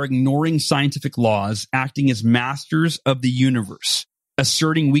 We are ignoring scientific laws, acting as masters of the universe,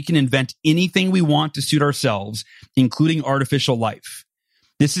 asserting we can invent anything we want to suit ourselves, including artificial life.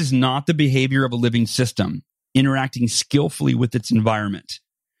 This is not the behavior of a living system, interacting skillfully with its environment.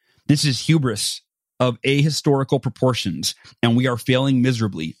 This is hubris of ahistorical proportions, and we are failing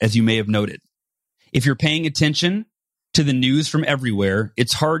miserably, as you may have noted. If you're paying attention to the news from everywhere,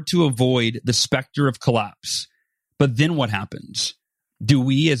 it's hard to avoid the specter of collapse. But then what happens? Do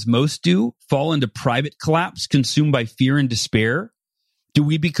we, as most do, fall into private collapse, consumed by fear and despair? Do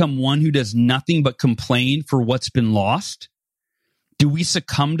we become one who does nothing but complain for what's been lost? Do we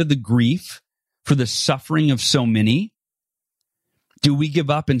succumb to the grief for the suffering of so many? Do we give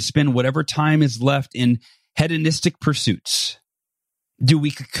up and spend whatever time is left in hedonistic pursuits? Do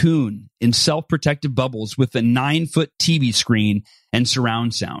we cocoon in self-protective bubbles with a 9-foot TV screen and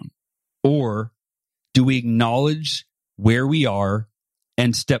surround sound? Or do we acknowledge where we are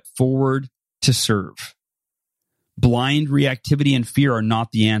and step forward to serve? Blind reactivity and fear are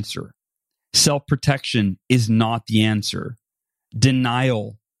not the answer. Self-protection is not the answer.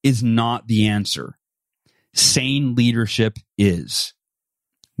 Denial is not the answer. Sane leadership is.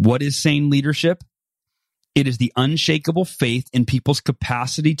 What is sane leadership? It is the unshakable faith in people's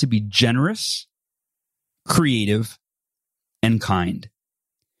capacity to be generous, creative, and kind.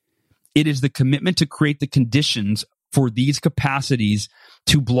 It is the commitment to create the conditions for these capacities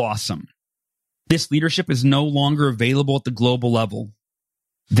to blossom. This leadership is no longer available at the global level.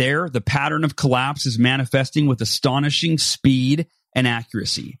 There, the pattern of collapse is manifesting with astonishing speed and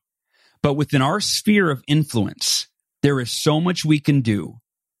accuracy. But within our sphere of influence, there is so much we can do.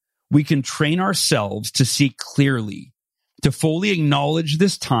 We can train ourselves to see clearly, to fully acknowledge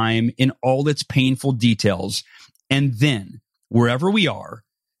this time in all its painful details. And then, wherever we are,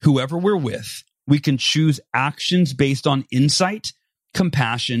 whoever we're with, we can choose actions based on insight,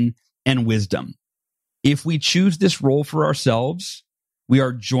 compassion, and wisdom. If we choose this role for ourselves, we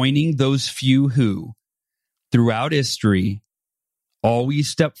are joining those few who, throughout history, always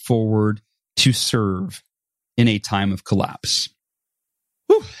step forward to serve in a time of collapse.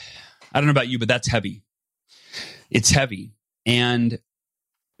 Whew. I don't know about you, but that's heavy. It's heavy. And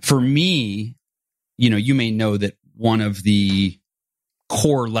for me, you may know that one of the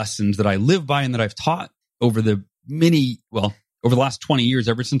core lessons that I live by and that I've taught over the last 20 years,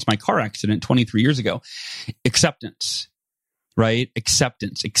 ever since my car accident 23 years ago, acceptance, right?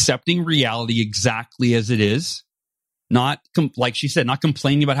 Accepting reality exactly as it is. Not, like she said, not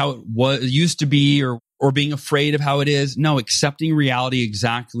complaining about how it used to be or being afraid of how it is. No, accepting reality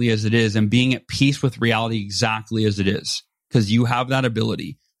exactly as it is and being at peace with reality exactly as it is, because you have that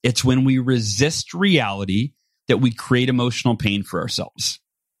ability. It's when we resist reality that we create emotional pain for ourselves.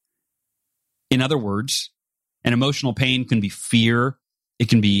 In other words, an emotional pain can be fear. It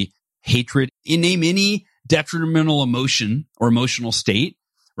can be hatred. You name any detrimental emotion or emotional state,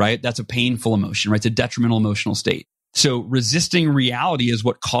 right? That's a painful emotion, right? It's a detrimental emotional state. So resisting reality is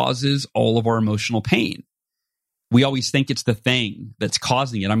what causes all of our emotional pain. We always think it's the thing that's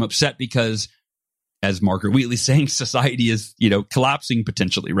causing it. I'm upset because, as Margaret Wheatley's saying, society is, collapsing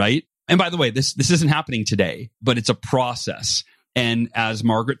potentially, right? And by the way, this isn't happening today, but it's a process. And as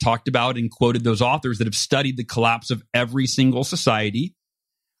Margaret talked about and quoted those authors that have studied the collapse of every single society,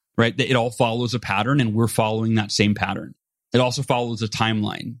 right? That it all follows a pattern, and we're following that same pattern. It also follows a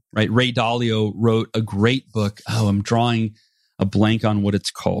timeline, right? Ray Dalio wrote a great book. Oh, I'm drawing a blank on what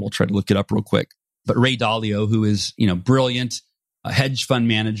it's called. I'll try to look it up real quick. But Ray Dalio, who is, brilliant, a hedge fund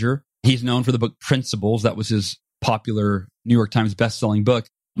manager, he's known for the book Principles. That was his popular New York Times bestselling book.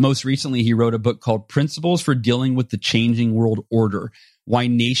 Most recently, he wrote a book called Principles for Dealing with the Changing World Order: Why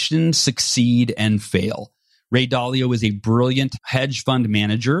Nations Succeed and Fail. Ray Dalio is a brilliant hedge fund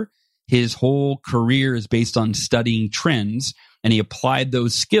manager. His whole career is based on studying trends, and he applied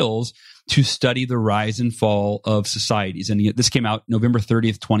those skills to study the rise and fall of societies. And this came out November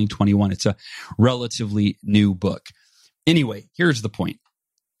 30th, 2021. It's a relatively new book. Anyway, here's the point.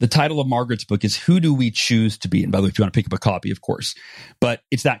 The title of Margaret's book is Who Do We Choose to Be? And by the way, if you want to pick up a copy, of course. But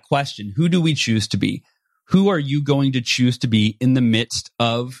it's that question. Who do we choose to be? Who are you going to choose to be in the midst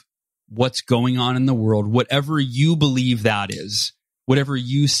of what's going on in the world, whatever you believe that is? Whatever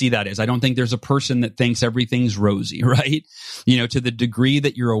you see that is. I don't think there's a person that thinks everything's rosy, right? To the degree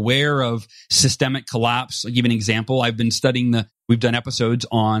that you're aware of systemic collapse. I'll give an example. I've been studying we've done episodes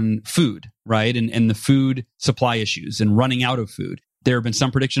on food, right? And the food supply issues and running out of food. There have been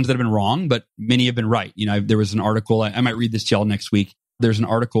some predictions that have been wrong, but many have been right. There was an article, I might read this to y'all next week. There's an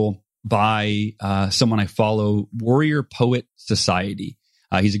article by someone I follow, Warrior Poet Society.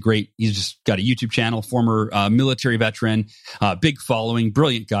 He's just got a YouTube channel, former military veteran, big following,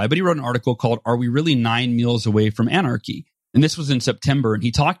 brilliant guy. But he wrote an article called, Are We Really 9 Meals Away from Anarchy? And this was in September. And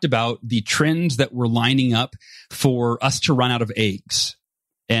he talked about the trends that were lining up for us to run out of eggs.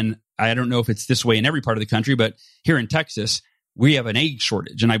 And I don't know if it's this way in every part of the country, but here in Texas, we have an egg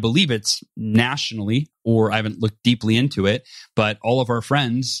shortage. And I believe it's nationally, or I haven't looked deeply into it, but all of our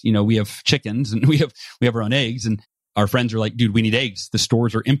friends, we have chickens and we have our own eggs, and our friends are like, dude, we need eggs. The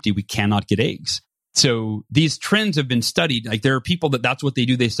stores are empty. We cannot get eggs. So these trends have been studied. Like, there are people that's what they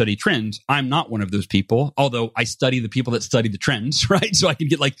do. They study trends. I'm not one of those people, although I study the people that study the trends, right? So I can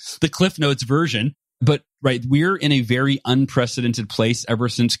get like the Cliff Notes version. But right, we're in a very unprecedented place ever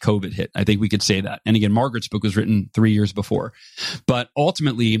since COVID hit. I think we could say that. And again, Margaret's book was written 3 years before. But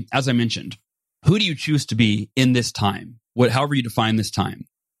ultimately, as I mentioned, who do you choose to be in this time? However you define this time.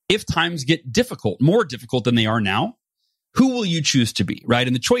 If times get difficult, more difficult than they are now, who will you choose to be, right?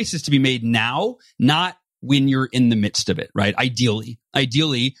 And the choice is to be made now, not when you're in the midst of it, right? Ideally,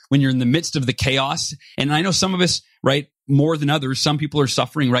 when you're in the midst of the chaos. And I know some of us, right, more than others, some people are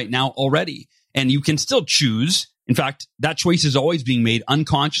suffering right now already. And you can still choose. In fact, that choice is always being made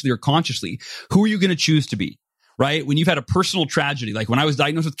unconsciously or consciously. Who are you going to choose to be, right? When you've had a personal tragedy, like when I was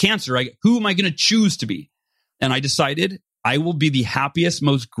diagnosed with cancer, who am I going to choose to be? And I decided I will be the happiest,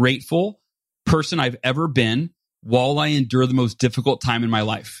 most grateful person I've ever been while I endure the most difficult time in my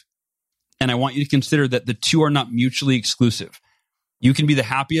life. And I want you to consider that the two are not mutually exclusive. You can be the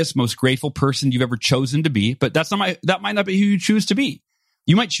happiest, most grateful person you've ever chosen to be, but that might not be who you choose to be.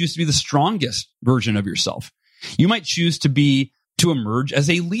 You might choose to be the strongest version of yourself. You might choose to emerge as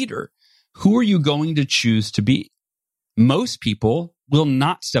a leader. Who are you going to choose to be? Most people will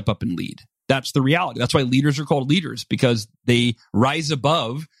not step up and lead. That's the reality. That's why leaders are called leaders, because they rise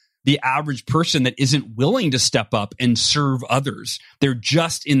above the average person that isn't willing to step up and serve others. They're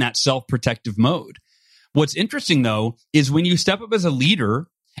just in that self-protective mode. What's interesting, though, is when you step up as a leader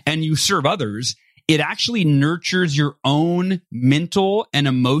and you serve others, it actually nurtures your own mental and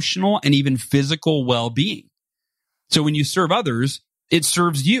emotional and even physical well-being. So when you serve others, it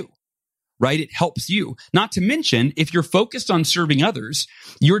serves you, right? It helps you. Not to mention, if you're focused on serving others,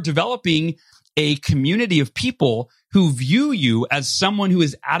 you're developing a community of people who view you as someone who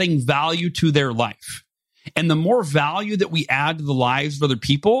is adding value to their life. And the more value that we add to the lives of other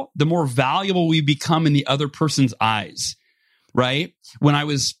people, the more valuable we become in the other person's eyes, right?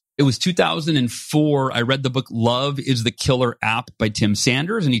 It was 2004, I read the book Love is the Killer App by Tim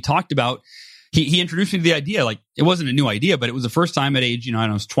Sanders, and he talked about, he introduced me to the idea, like it wasn't a new idea, but it was the first time at age,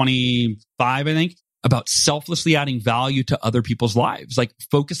 I was 25, I think, about selflessly adding value to other people's lives, like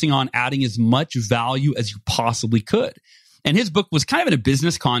focusing on adding as much value as you possibly could. And his book was kind of in a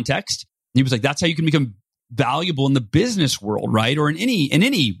business context. He was like, that's how you can become valuable in the business world, right? Or in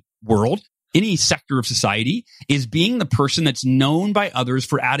any world, any sector of society, is being the person that's known by others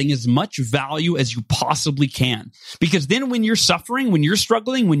for adding as much value as you possibly can. Because then when you're suffering, when you're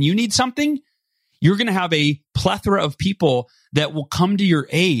struggling, when you need something, you're going to have a plethora of people that will come to your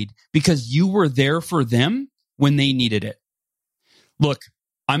aid because you were there for them when they needed it. Look,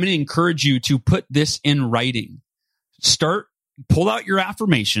 I'm going to encourage you to put this in writing. Pull out your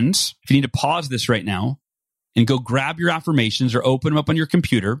affirmations. If you need to pause this right now and go grab your affirmations or open them up on your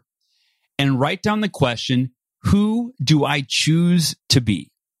computer and write down the question, who do I choose to be?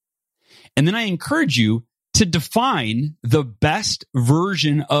 And then I encourage you to define the best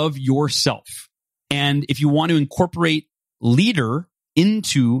version of yourself. And if you want to incorporate leader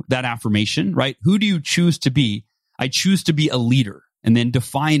into that affirmation, right? Who do you choose to be? I choose to be a leader. And then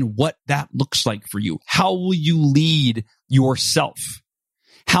define what that looks like for you. How will you lead yourself?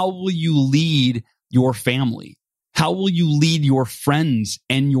 How will you lead your family? How will you lead your friends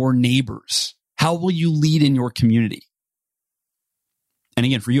and your neighbors? How will you lead in your community? And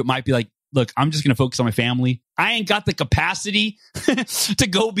again, for you, it might be like, look, I'm just going to focus on my family. I ain't got the capacity to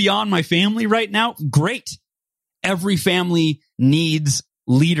go beyond my family right now. Great. Every family needs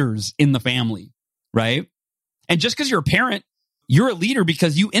leaders in the family, right? And just because you're a parent, you're a leader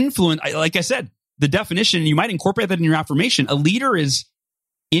because you influence, like I said, the definition, you might incorporate that in your affirmation. A leader is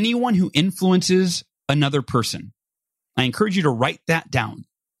anyone who influences another person. I encourage you to write that down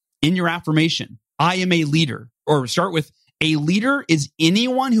in your affirmation. I am a leader. Or start with, a leader is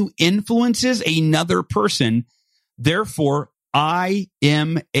anyone who influences another person. Therefore, I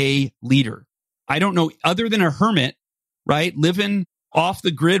am a leader. I don't know, other than a hermit, right? Living off the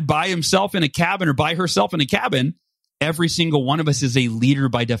grid by himself in a cabin or by herself in a cabin. Every single one of us is a leader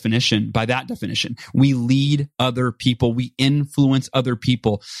by definition, by that definition. We lead other people. We influence other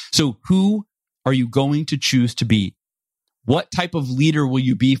people. So who are you going to choose to be? What type of leader will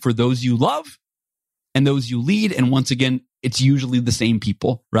you be for those you love and those you lead? And once again, it's usually the same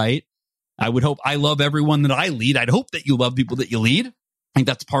people, right? I would hope I love everyone that I lead. I'd hope that you love people that you lead. I think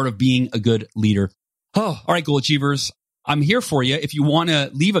that's part of being a good leader. Oh, all right, goal achievers. I'm here for you. If you want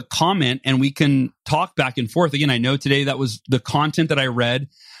to leave a comment and we can talk back and forth. Again, I know today that was the content that I read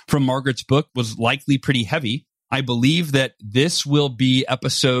from Margaret's book was likely pretty heavy. I believe that this will be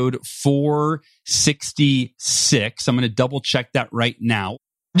episode 466. I'm going to double check that right now.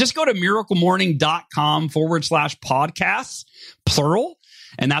 Just go to miraclemorning.com/podcasts, plural.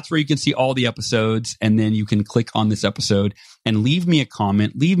 And that's where you can see all the episodes. And then you can click on this episode and leave me a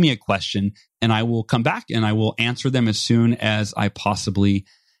comment, leave me a question, and I will come back and I will answer them as soon as I possibly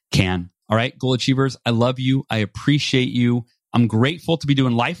can. All right, goal achievers, I love you. I appreciate you. I'm grateful to be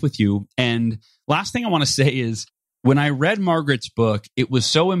doing life with you. And last thing I want to say is when I read Margaret's book, it was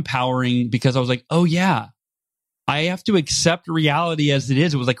so empowering because I was like, oh yeah, I have to accept reality as it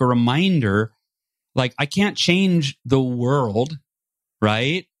is. It was like a reminder, like I can't change the world,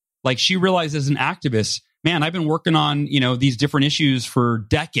 right? Like she realized as an activist, man, I've been working on, these different issues for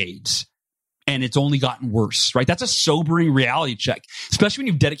decades and it's only gotten worse, right? That's a sobering reality check, especially when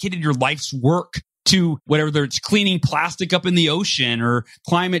you've dedicated your life's work to whatever it's cleaning plastic up in the ocean or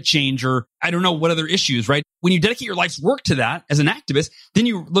climate change or I don't know what other issues, right? When you dedicate your life's work to that as an activist, then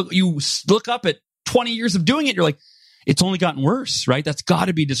you look up at 20 years of doing it. You're like, it's only gotten worse, right? That's got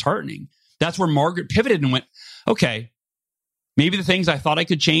to be disheartening. That's where Margaret pivoted and went, okay, maybe the things I thought I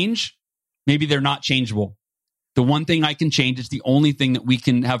could change, maybe they're not changeable. The one thing I can change is the only thing that we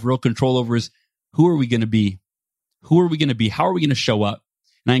can have real control over is who are we going to be? Who are we going to be? How are we going to show up?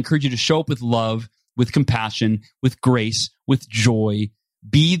 And I encourage you to show up with love, with compassion, with grace, with joy.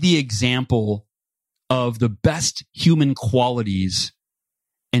 Be the example of the best human qualities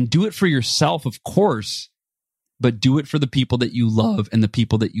and do it for yourself, of course, but do it for the people that you love and the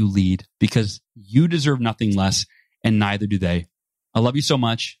people that you lead because you deserve nothing less and neither do they. I love you so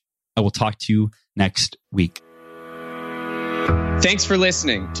much. I will talk to you next week. Thanks for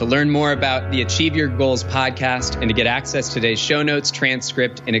listening. To learn more about the Achieve Your Goals podcast and to get access to today's show notes,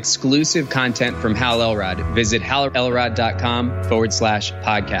 transcript, and exclusive content from Hal Elrod, visit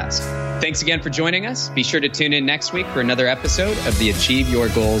halelrod.com/podcast. Thanks again for joining us. Be sure to tune in next week for another episode of the Achieve Your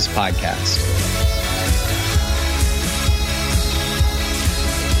Goals podcast.